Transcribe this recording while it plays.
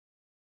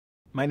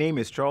My name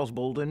is Charles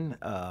Bolden.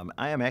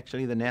 I am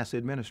actually the NASA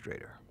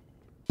administrator.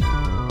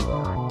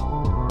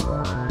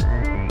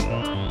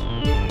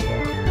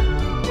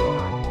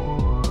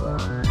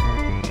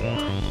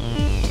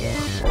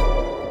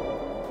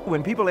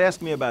 When people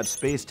ask me about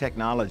space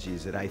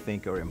technologies that I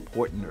think are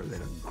important or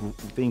that are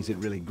things that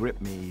really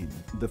grip me,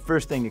 the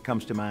first thing that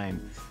comes to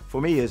mind for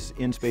me is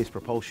in-space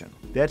propulsion.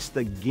 That's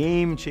the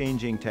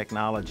game-changing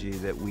technology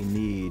that we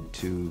need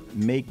to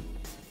make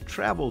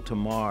travel to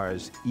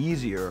Mars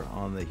easier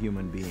on the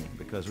human being,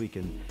 because we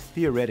can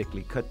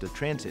theoretically cut the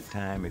transit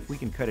time. If we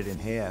can cut it in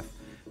half,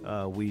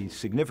 we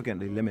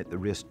significantly limit the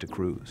risk to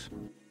crews.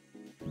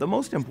 The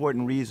most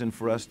important reason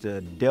for us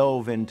to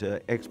delve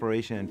into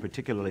exploration, and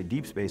particularly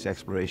deep space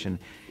exploration,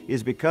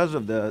 is because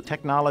of the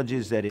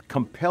technologies that it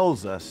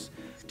compels us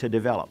to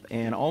develop.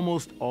 And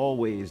almost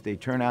always they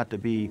turn out to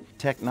be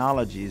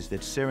technologies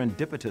that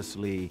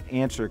serendipitously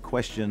answer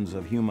questions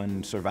of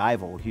human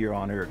survival here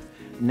on Earth.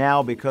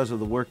 Now, because of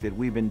the work that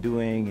we've been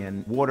doing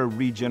in water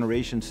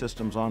regeneration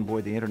systems on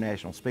board the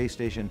International Space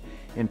Station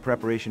in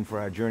preparation for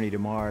our journey to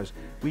Mars,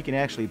 we can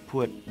actually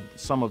put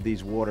some of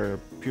these water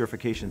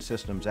purification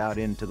systems out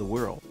into the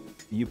world.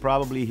 You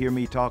probably hear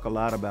me talk a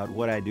lot about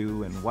what I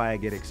do and why I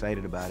get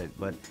excited about it,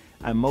 but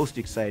I'm most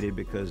excited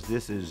because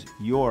this is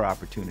your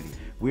opportunity.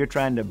 We're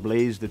trying to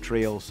blaze the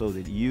trail so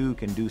that you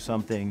can do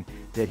something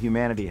that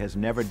humanity has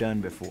never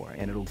done before,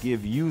 and it'll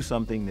give you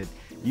something that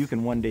you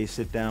can one day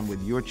sit down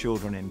with your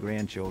children and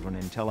grandchildren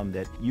and tell them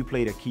that you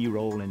played a key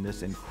role in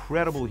this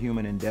incredible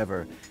human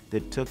endeavor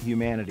that took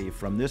humanity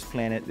from this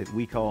planet that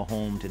we call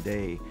home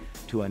today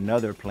to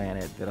another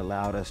planet that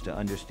allowed us to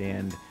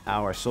understand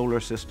our solar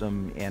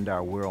system and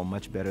our world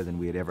much better than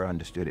we had ever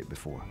understood it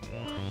before.